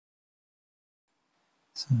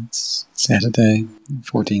So it's Saturday,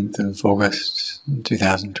 14th of August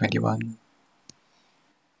 2021.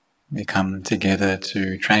 We come together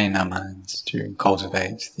to train our minds, to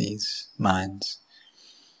cultivate these minds,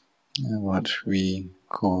 what we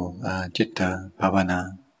call Citta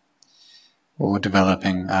Bhavana, or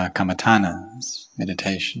developing Kammatthana,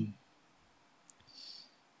 meditation.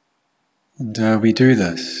 And we do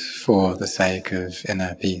this for the sake of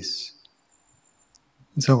inner peace.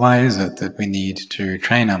 And so why is it that we need to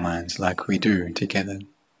train our minds like we do together?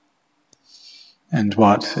 And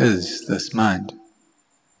what is this mind?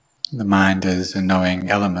 The mind is a knowing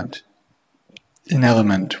element, an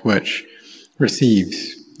element which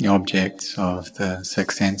receives the objects of the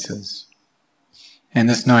six senses. And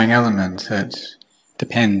this knowing element, it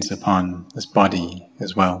depends upon this body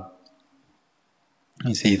as well.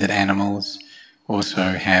 You see that animals also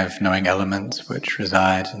have knowing elements which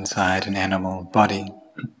reside inside an animal body.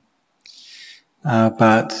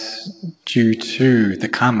 But due to the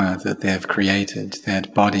karma that they've created,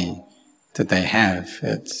 that body that they have,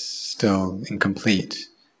 it's still incomplete,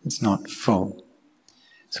 it's not full.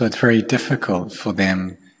 So it's very difficult for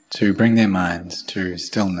them to bring their minds to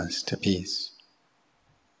stillness, to peace.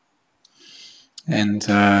 And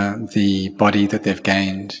the body that they've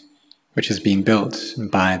gained, which has been built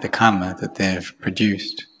by the karma that they've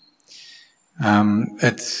produced,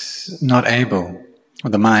 it's not able, or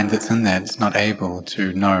the mind that's in that is not able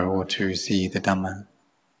to know or to see the Dhamma.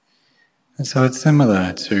 And so it's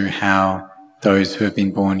similar to how those who have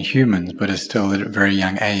been born humans but are still at a very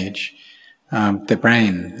young age, their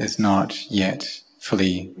brain is not yet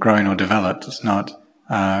fully grown or developed. It's not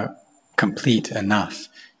complete enough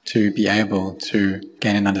to be able to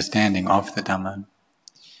gain an understanding of the Dhamma.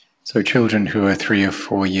 So children who are 3 or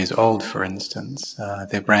 4 years old, for instance,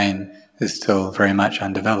 their brain is still very much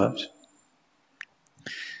undeveloped.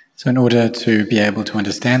 So in order to be able to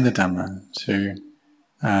understand the Dhamma, to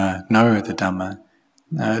know the Dhamma,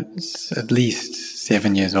 it's at least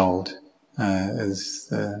 7 years old is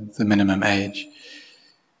the minimum age.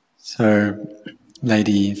 So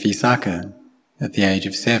Lady Visakha, at the age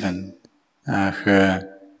of 7,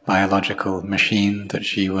 her biological machine that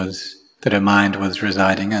her mind was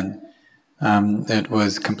residing in, it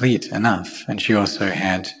was complete enough, and she also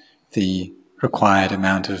had the required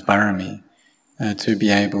amount of bharami to be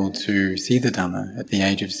able to see the Dhamma at the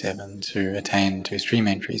age of 7, to attain to stream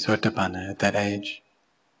entry, Sotapanna, at that age.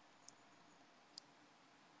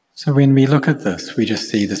 So when we look at this, we just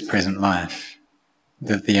see this present life,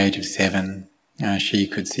 that at the age of 7, she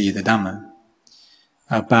could see the Dhamma.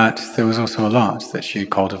 But there was also a lot that she had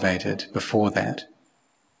cultivated before that.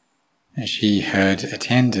 And she had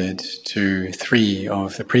attended to 3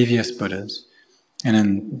 of the previous Buddhas, and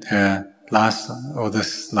in her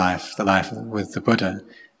this life, the life with the Buddha,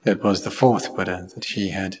 it was the 4th Buddha that she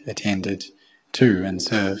had attended to and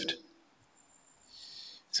served.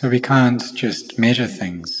 So we can't just measure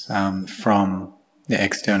things from the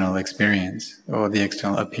external experience or the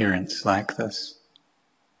external appearance like this.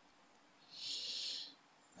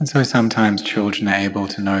 And so sometimes children are able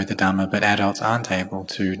to know the Dhamma, but adults aren't able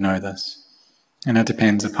to know this. And it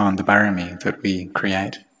depends upon the bharami that we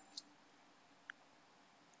create.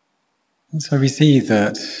 And so we see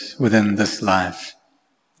that within this life,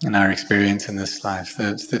 in our experience in this life,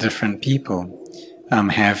 that the different people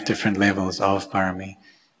have different levels of bharami,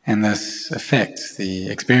 and this affects the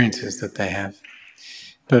experiences that they have.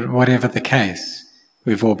 But whatever the case,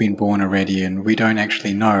 we've all been born already, and we don't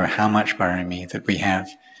actually know how much bharami that we have,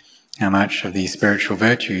 how much of these spiritual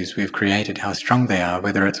virtues we've created, how strong they are,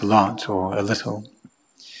 whether it's a lot or a little.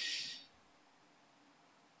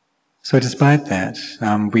 So despite that,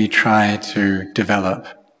 we try to develop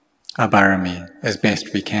our bharami as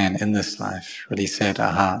best we can in this life, really set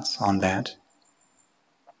our hearts on that.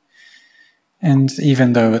 And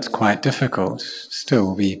even though it's quite difficult,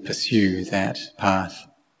 still we pursue that path.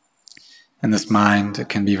 And this mind, it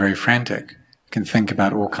can be very frantic, it can think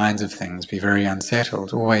about all kinds of things, be very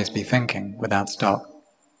unsettled, always be thinking without stop.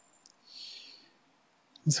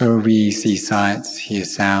 So we see sights, hear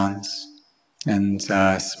sounds, and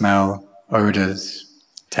smell odours,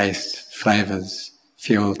 taste flavours,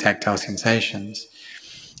 feel tactile sensations.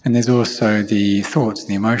 And there's also the thoughts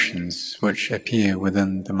and the emotions which appear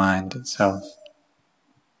within the mind itself.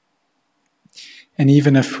 And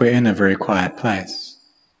even if we're in a very quiet place,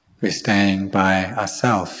 we're staying by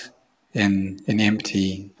ourselves in an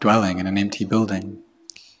empty dwelling, in an empty building,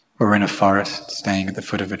 or in a forest staying at the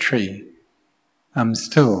foot of a tree,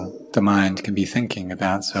 still the mind can be thinking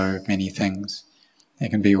about so many things. There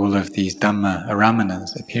can be all of these Dhamma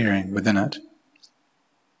aramanas appearing within it.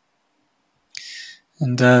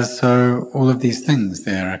 And so all of these things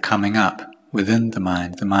there are coming up within the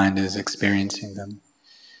mind is experiencing them.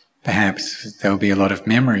 Perhaps there will be a lot of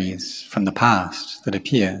memories from the past that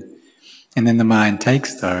appear, and then the mind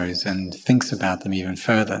takes those and thinks about them even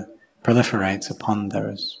further, proliferates upon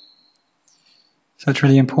those. So it's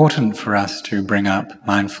really important for us to bring up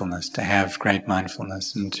mindfulness, to have great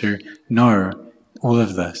mindfulness, and to know all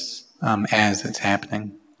of this as it's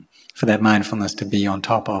happening, for that mindfulness to be on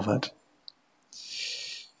top of it.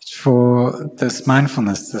 For this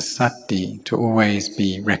mindfulness, this sati, to always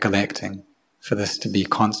be recollecting, for this to be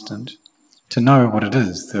constant, to know what it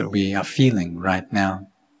is that we are feeling right now.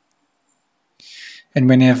 And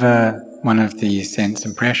whenever one of these sense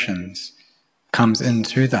impressions comes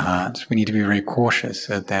into the heart, we need to be very cautious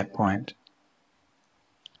at that point.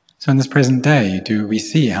 So in this present day, do we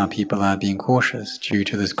see how people are being cautious due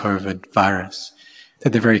to this COVID virus?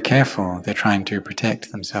 That they're very careful, they're trying to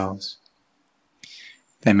protect themselves.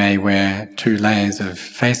 They may wear 2 layers of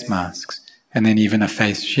face masks and then even a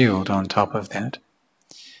face shield on top of that.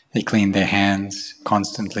 They clean their hands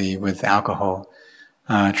constantly with alcohol,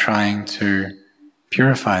 trying to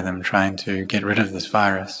purify them, trying to get rid of this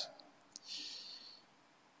virus.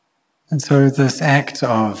 And so this act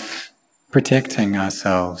of protecting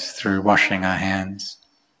ourselves through washing our hands,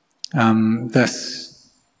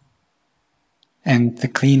 this and the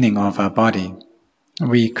cleaning of our body,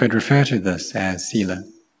 we could refer to this as sila.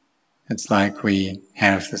 It's like we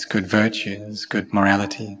have this good virtue, this good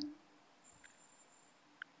morality.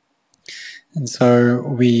 And so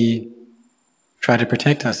we try to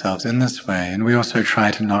protect ourselves in this way, and we also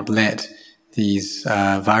try to not let these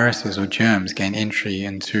viruses or germs gain entry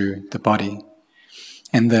into the body.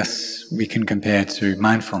 And this we can compare to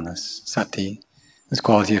mindfulness, sati, this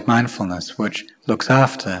quality of mindfulness which looks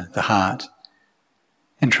after the heart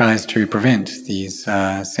and tries to prevent these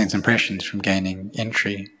sense impressions from gaining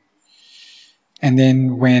entry. And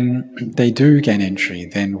then when they do gain entry,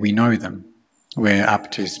 then we know them. We're up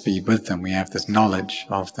to speed with them. We have this knowledge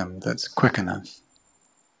of them that's quick enough.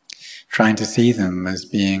 Trying to see them as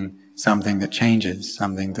being something that changes,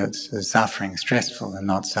 something that's suffering, stressful, and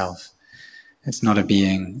not self. It's not a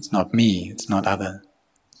being, it's not me, it's not other.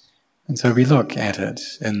 And so we look at it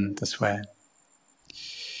in this way.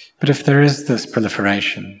 But if there is this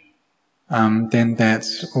proliferation, then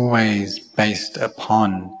that's always based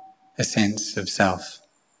upon a sense of self.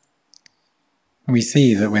 We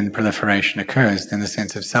see that when proliferation occurs, then the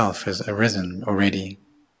sense of self has arisen already.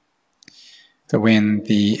 That when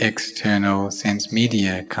the external sense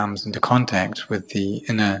media comes into contact with the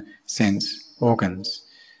inner sense organs,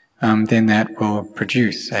 then that will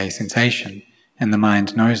produce a sensation, and the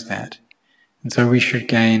mind knows that. And so we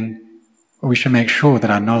should make sure that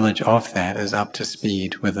our knowledge of that is up to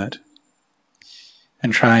speed with it,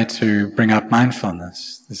 and try to bring up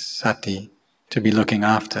mindfulness, this sati, to be looking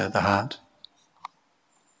after the heart.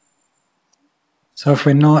 So if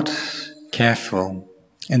we're not careful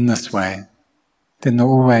in this way, then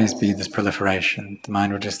there'll always be this proliferation. The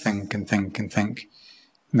mind will just think and think and think.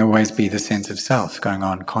 And there'll always be the sense of self going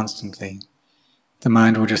on constantly. The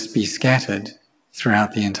mind will just be scattered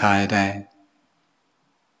throughout the entire day.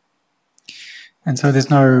 And so there's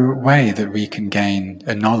no way that we can gain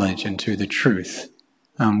a knowledge into the truth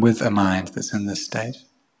with a mind that's in this state.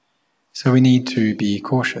 So we need to be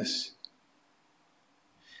cautious.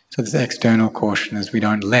 So this external caution is we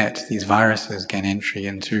don't let these viruses gain entry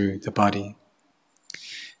into the body.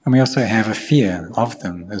 And we also have a fear of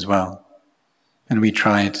them as well. And we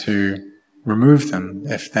try to remove them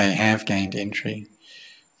if they have gained entry.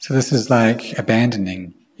 So this is like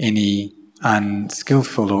abandoning any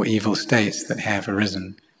unskillful or evil states that have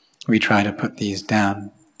arisen. We try to put these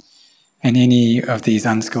down. And any of these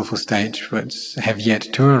unskillful states which have yet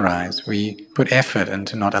to arise, we put effort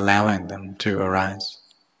into not allowing them to arise.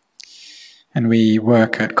 And we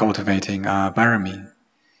work at cultivating our barami,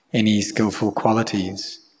 any skillful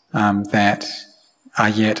qualities that are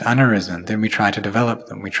yet unarisen, then we try to develop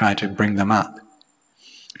them, we try to bring them up,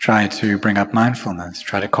 try to bring up mindfulness,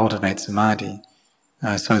 try to cultivate samadhi,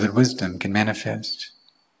 so that wisdom can manifest.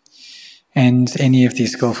 And any of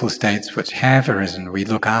these skillful states which have arisen, we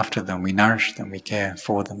look after them, we nourish them, we care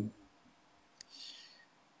for them.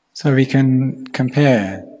 So we can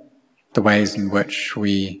compare the ways in which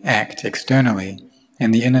we act externally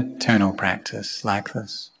and the internal practice like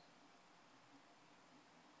this.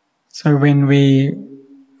 So when we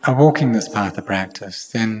are walking this path of practice,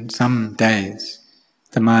 then some days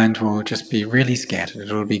the mind will just be really scattered,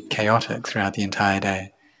 it will be chaotic throughout the entire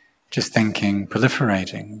day. Just thinking,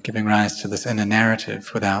 proliferating, giving rise to this inner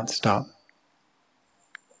narrative without stop.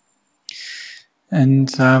 And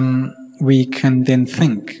we can then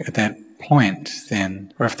think at that point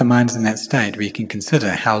then, or if the mind's in that state, we can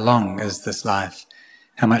consider how long is this life?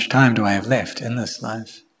 How much time do I have left in this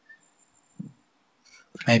life?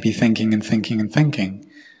 Maybe thinking and thinking and thinking.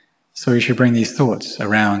 So we should bring these thoughts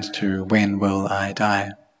around to when will I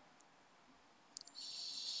die?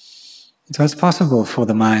 So it's possible for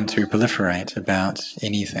the mind to proliferate about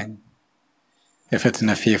anything. If it's in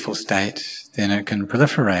a fearful state, then it can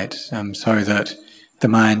proliferate so that the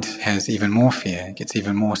mind has even more fear, gets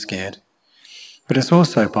even more scared. But it's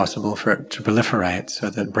also possible for it to proliferate so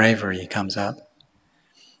that bravery comes up.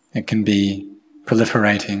 It can be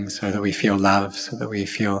proliferating so that we feel love, so that we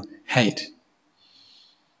feel hate.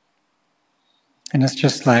 And it's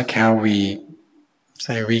just like how we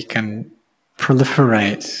say we can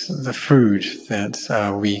proliferate the food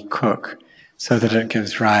that we cook so that it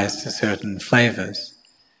gives rise to certain flavors.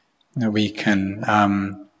 That we can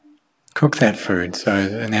cook that food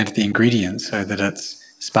and add the ingredients so that it's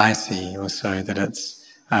spicy or so that it's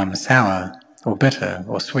sour or bitter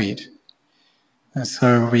or sweet. And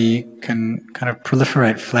so we can kind of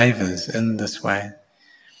proliferate flavors in this way.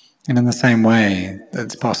 And in the same way,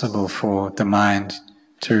 it's possible for the mind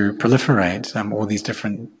to proliferate all these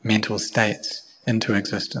different mental states into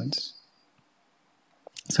existence.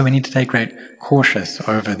 So we need to take great cautious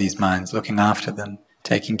over these minds, looking after them,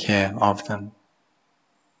 taking care of them.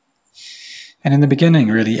 And in the beginning,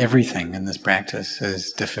 really everything in this practice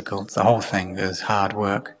is difficult. The whole thing is hard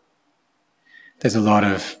work. There's a lot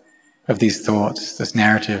of these thoughts, this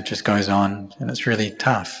narrative just goes on, and it's really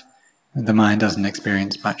tough. The mind doesn't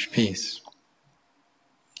experience much peace.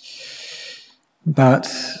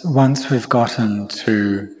 But once we've gotten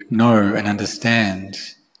to know and understand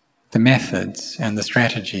the methods and the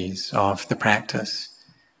strategies of the practice,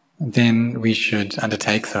 then we should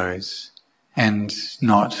undertake those and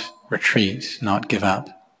not retreat, not give up.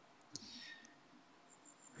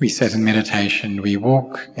 We sit in meditation, we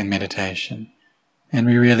walk in meditation, and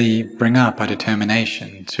we really bring up our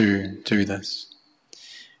determination to do this,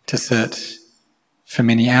 to sit for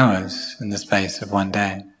many hours in the space of one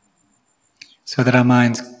day, so that our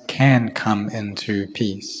minds can come into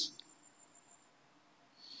peace.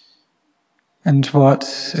 And what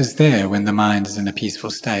is there when the mind is in a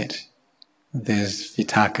peaceful state? There's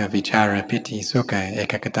vitaka, vichara, piti, sukha,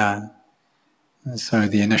 ekaggata. So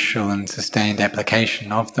the initial and sustained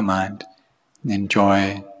application of the mind, and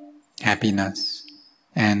joy, happiness,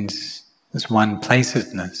 and this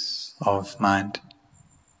one-placedness of mind.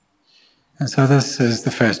 And so this is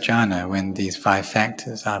the first jhana, when these 5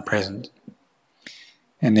 factors are present.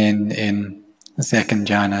 And then in the second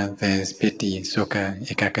jhana, there's piti, sukha,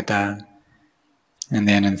 ekaggata. And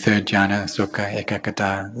then in third jhana, sukha,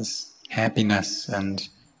 ekaggata, this happiness and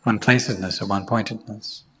one-placedness or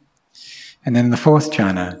one-pointedness. And then in the fourth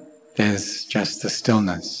jhana, there's just the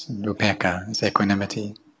stillness, upekkha, this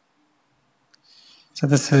equanimity. So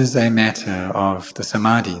this is a matter of the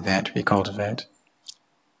samadhi that we cultivate.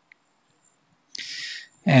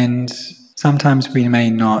 And sometimes we may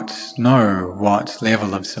not know what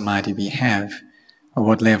level of samadhi we have, or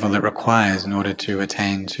what level it requires in order to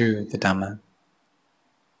attain to the Dhamma.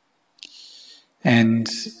 And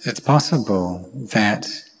it's possible that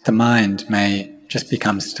the mind may just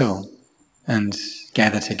become still and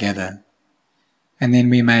gather together, and then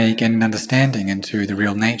we may get an understanding into the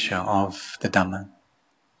real nature of the Dhamma,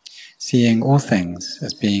 seeing all things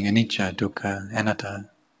as being anicca, dukkha, anatta.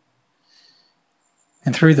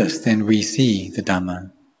 And through this then we see the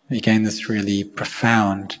Dhamma. We gain this really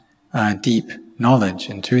profound, deep knowledge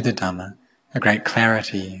into the Dhamma, a great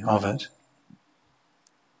clarity of it.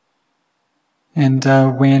 And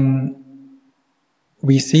when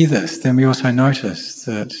we see this, then we also notice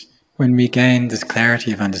that when we gain this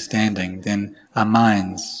clarity of understanding, then our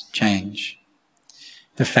minds change.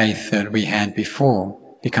 The faith that we had before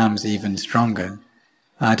becomes even stronger.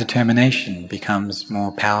 Our determination becomes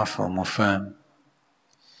more powerful, more firm.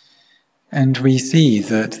 And we see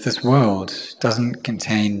that this world doesn't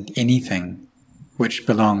contain anything which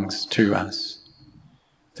belongs to us,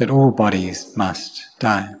 that all bodies must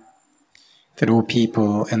die, that all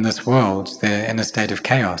people in this world, they're in a state of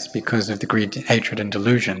chaos because of the greed, hatred and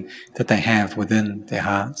delusion that they have within their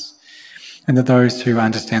hearts, and that those who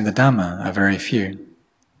understand the Dhamma are very few.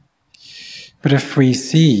 But if we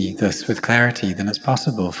see this with clarity, then it's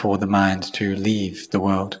possible for the mind to leave the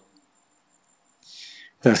world.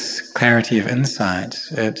 This clarity of insight,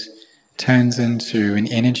 it turns into an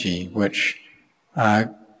energy which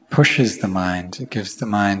pushes the mind, it gives the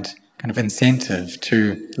mind kind of incentive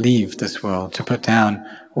to leave this world, to put down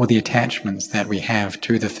all the attachments that we have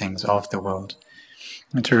to the things of the world,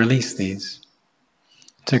 and to release these.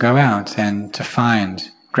 to go out and to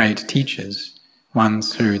find great teachers,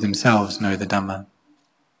 ones who themselves know the Dhamma.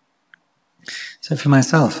 So for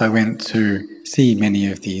myself, I went to see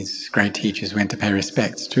many of these great teachers, went to pay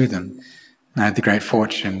respects to them. I had the great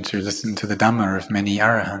fortune to listen to the Dhamma of many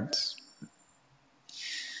Arahants.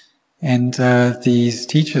 And these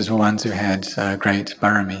teachers were ones who had great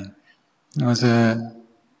barami. It was a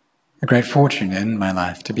great fortune in my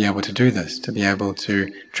life to be able to do this, to be able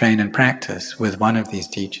to train and practice with one of these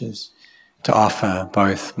teachers, to offer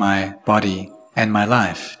both my body and my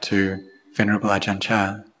life to Venerable Ajahn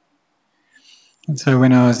Chah. And so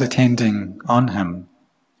when I was attending on him,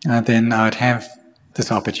 then I would have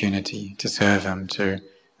this opportunity to serve him, to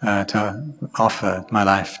offer my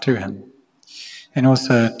life to him, and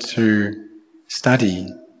also to study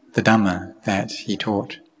the Dhamma that he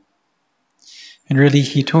taught. And really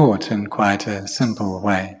he taught in quite a simple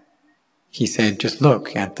way. He said, just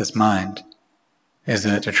look at this mind. Is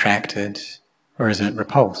it attracted or is it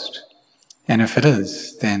repulsed? And if it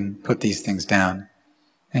is, then put these things down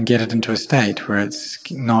and get it into a state where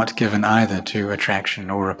it's not given either to attraction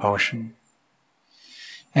or repulsion.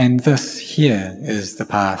 And this here is the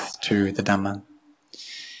path to the Dhamma.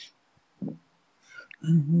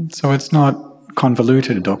 So it's not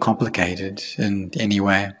convoluted or complicated in any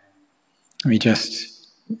way. We just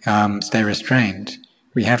stay restrained.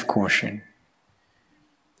 We have caution.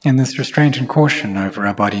 And this restraint and caution over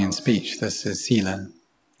our body and speech, this is sila,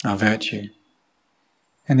 our virtue.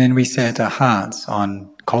 And then we set our hearts on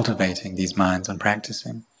cultivating these minds, on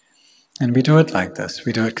practicing. And we do it like this.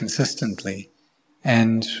 We do it consistently.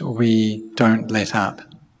 And we don't let up.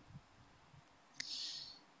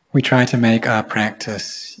 We try to make our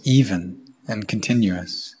practice even and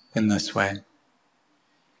continuous in this way.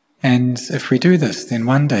 And if we do this, then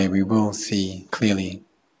one day we will see clearly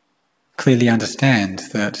understand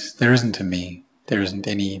that there isn't a me, there isn't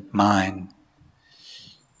any mine.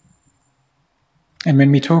 And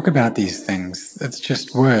when we talk about these things, it's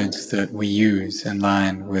just words that we use in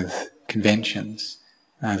line with conventions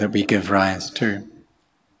that we give rise to.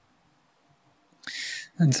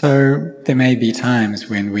 And so there may be times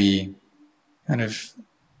when we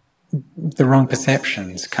the wrong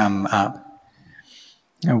perceptions come up.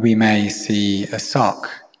 We may see a sock,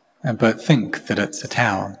 but think that it's a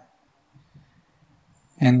towel.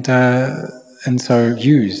 And so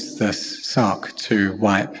use this sock to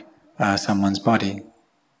wipe someone's body.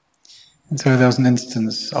 And so there was an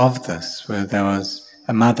instance of this where there was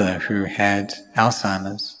a mother who had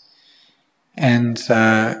Alzheimer's, and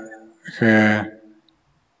her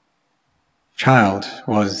child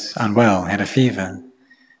was unwell, had a fever,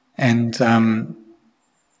 and so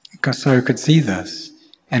could see this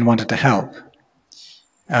and wanted to help,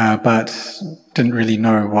 but didn't really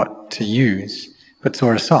know what to use, but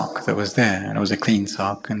saw a sock that was there, and it was a clean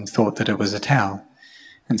sock, and thought that it was a towel,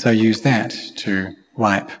 and so used that to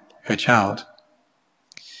wipe her child.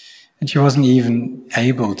 And she wasn't even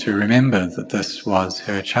able to remember that this was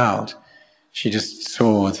her child. She just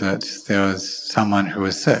saw that there was someone who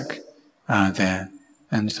was sick there,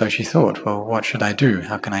 and so she thought, well, what should I do?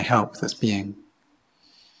 How can I help this being?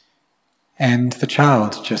 And the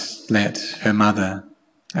child just let her mother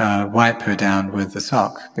wipe her down with the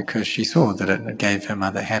sock, because she saw that it gave her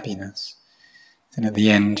mother happiness. Then at the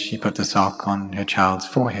end, she put the sock on her child's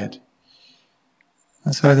forehead.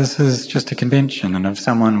 And so this is just a convention, and if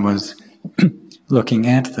someone was looking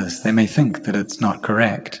at this, they may think that it's not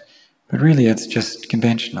correct, but really it's just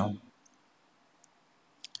conventional.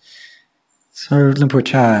 So Lumpur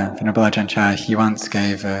Cha, Venerable Ajahn Chah, he once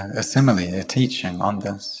gave a simile, a teaching on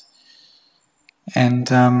this. And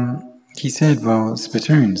he said, well,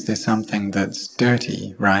 spittoons, there's something that's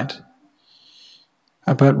dirty, right?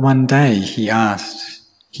 But one day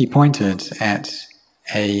he pointed at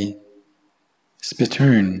a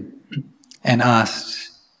spittoon and asked,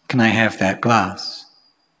 can I have that glass?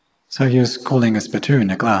 So he was calling a spittoon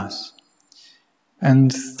a glass.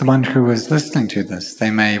 And the one who was listening to this,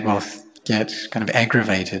 they may well get kind of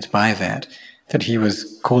aggravated by that he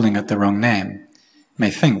was calling it the wrong name,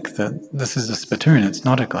 may think that this is a spittoon, it's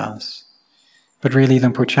not a glass. But really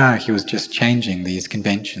Lumpur Cha, he was just changing these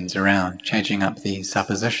conventions around, changing up these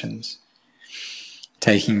suppositions,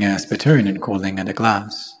 taking a spittoon and calling it a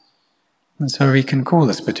glass. And so we can call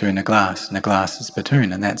a spittoon a glass and a glass a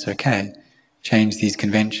spittoon, and that's okay. Change these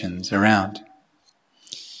conventions around.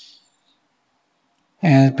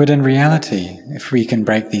 But in reality, if we can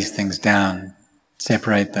break these things down,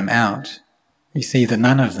 separate them out, we see that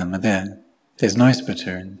none of them are there. There's no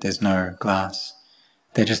spittoon, there's no glass.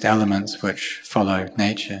 They're just elements which follow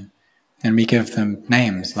nature. And we give them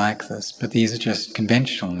names like this, but these are just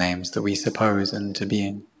conventional names that we suppose into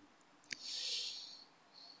being.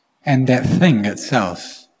 And that thing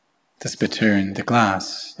itself, the spittoon, the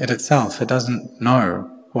glass, it doesn't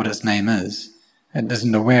know what its name is. It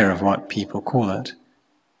isn't aware of what people call it.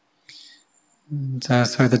 And,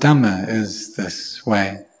 so the Dhamma is this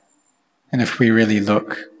way. And if we really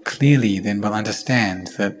look clearly, then we'll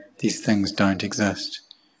understand that these things don't exist.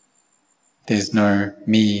 There's no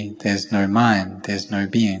me, there's no mine, there's no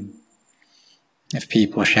being. If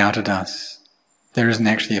people shout at us, there isn't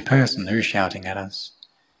actually a person who's shouting at us.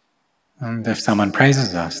 And if someone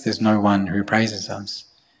praises us, there's no one who praises us.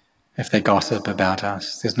 If they gossip about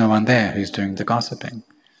us, there's no one there who's doing the gossiping.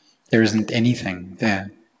 There isn't anything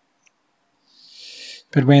there.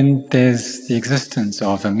 But when there's the existence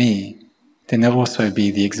of a me, then there'll also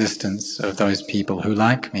be the existence of those people who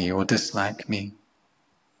like me or dislike me.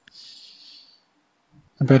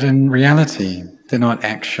 But in reality, they're not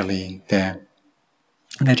actually there.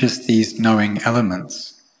 They're just these knowing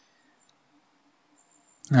elements.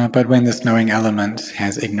 But when this knowing element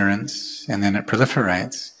has ignorance and then it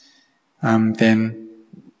proliferates, then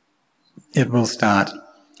it will start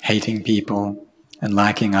hating people and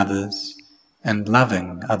liking others and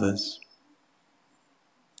loving others.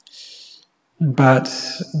 But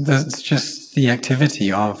it's just the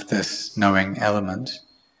activity of this knowing element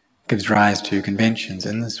gives rise to conventions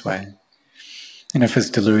in this way. And if it's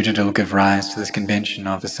deluded, it'll give rise to this convention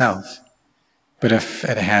of a self. But if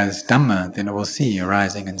it has Dhamma, then it will see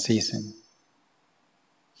arising and ceasing.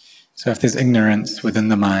 So if there's ignorance within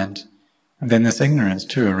the mind, then this ignorance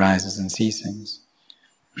too arises and ceases.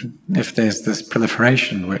 If there's this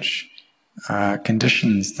proliferation which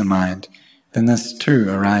conditions the mind, then this too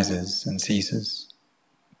arises and ceases.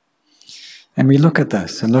 And we look at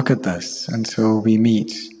this and look at this until we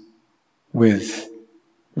meet with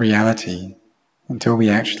reality, until we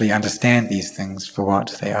actually understand these things for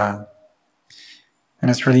what they are. And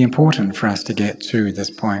it's really important for us to get to this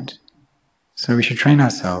point. So we should train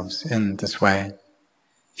ourselves in this way,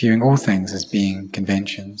 viewing all things as being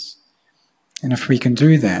conventions. And if we can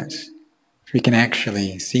do that, if we can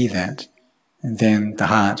actually see that, then the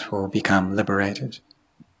heart will become liberated.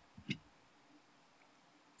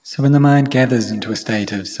 So when the mind gathers into a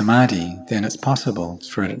state of samadhi, then it's possible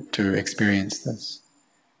for it to experience this.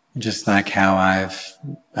 Just like how I've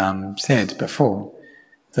said before,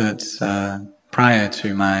 that prior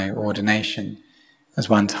to my ordination, there's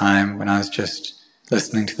one time when I was just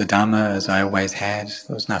listening to the Dhamma as I always had.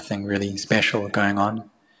 There was nothing really special going on.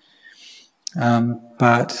 And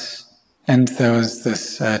there was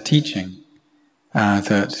this teaching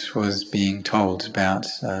that was being told about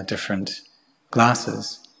different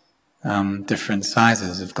glasses, different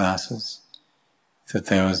sizes of glasses. That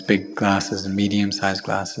there was big glasses and medium-sized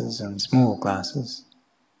glasses and small glasses.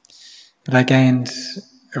 But I gained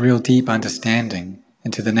a real deep understanding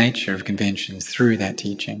into the nature of conventions through that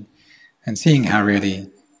teaching, and seeing how really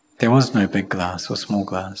there was no big glass or small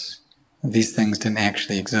glass. These things didn't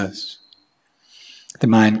actually exist. The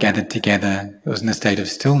mind gathered together, it was in a state of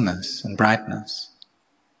stillness and brightness.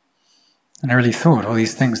 And I really thought, all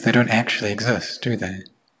these things, they don't actually exist, do they?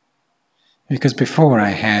 Because before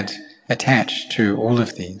I had attached to all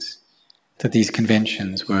of these, that these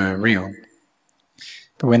conventions were real.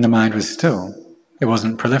 But when the mind was still, it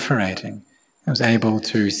wasn't proliferating. It was able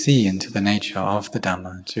to see into the nature of the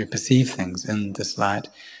Dhamma, to perceive things in this light,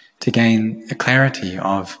 to gain a clarity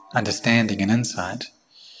of understanding and insight.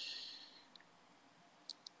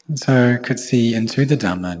 And so could see into the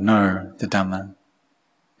Dhamma, know the Dhamma.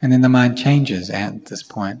 And then the mind changes at this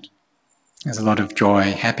point. There's a lot of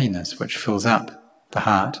joy, happiness which fills up the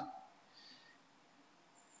heart.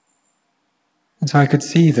 And so I could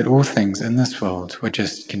see that all things in this world were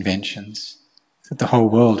just conventions, that the whole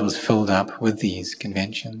world was filled up with these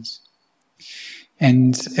conventions.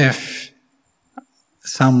 And if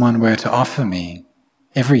someone were to offer me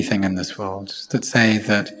everything in this world, that say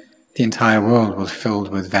that the entire world was filled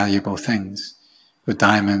with valuable things, with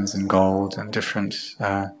diamonds and gold and different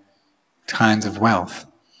kinds of wealth,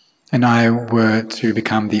 and I were to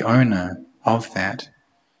become the owner of that,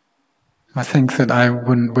 I think that I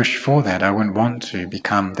wouldn't wish for that. I wouldn't want to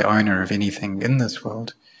become the owner of anything in this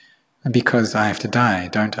world, because I have to die,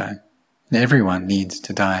 don't I? Everyone needs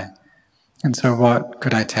to die. And so what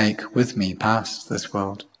could I take with me past this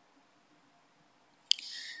world?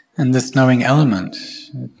 And this knowing element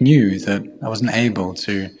knew that I wasn't able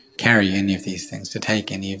to carry any of these things, to take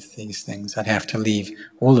any of these things. I'd have to leave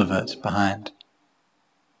all of it behind.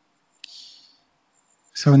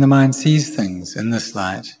 So when the mind sees things in this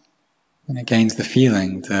light, and it gains the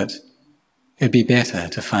feeling that it'd be better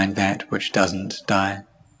to find that which doesn't die,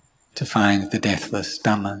 to find the deathless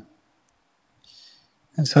Dhamma.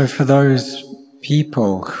 And so for those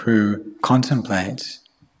people who contemplate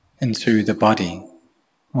into the body,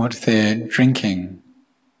 what they're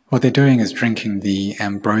doing is drinking the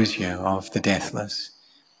ambrosia of the deathless,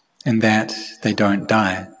 in that they don't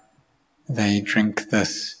die. They drink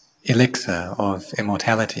this elixir of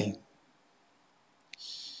immortality.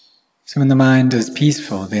 So when the mind is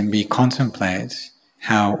peaceful, then we contemplate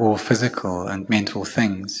how all physical and mental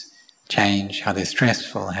things change, how they're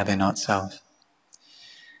stressful, how they're not self.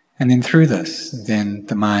 And then through this, then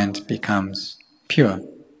the mind becomes pure,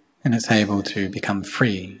 and it's able to become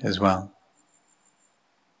free as well.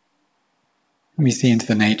 We see into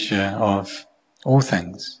the nature of all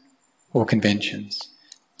things, all conventions,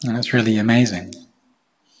 and it's really amazing.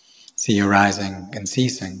 See arising and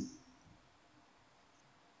ceasing,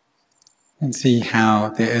 and see how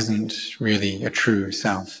there isn't really a true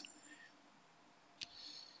self.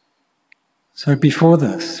 So before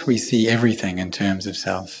this, we see everything in terms of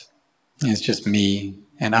self. It's just me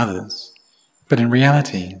and others. But in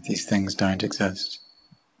reality, these things don't exist.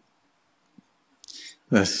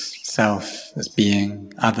 This self, this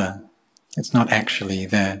being, other, it's not actually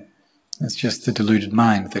there. It's just the deluded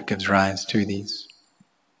mind that gives rise to these.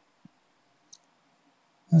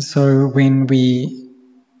 And so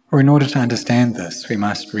in order to understand this, we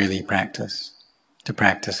must really practice. To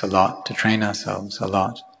practice a lot, to train ourselves a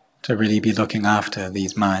lot, to really be looking after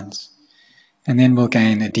these minds. And then we'll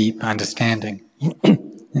gain a deep understanding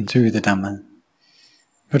into the Dhamma.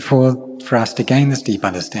 But for us to gain this deep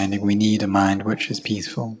understanding, we need a mind which is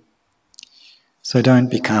peaceful. So don't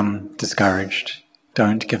become discouraged,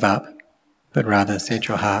 don't give up, but rather set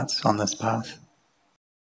your hearts on this path.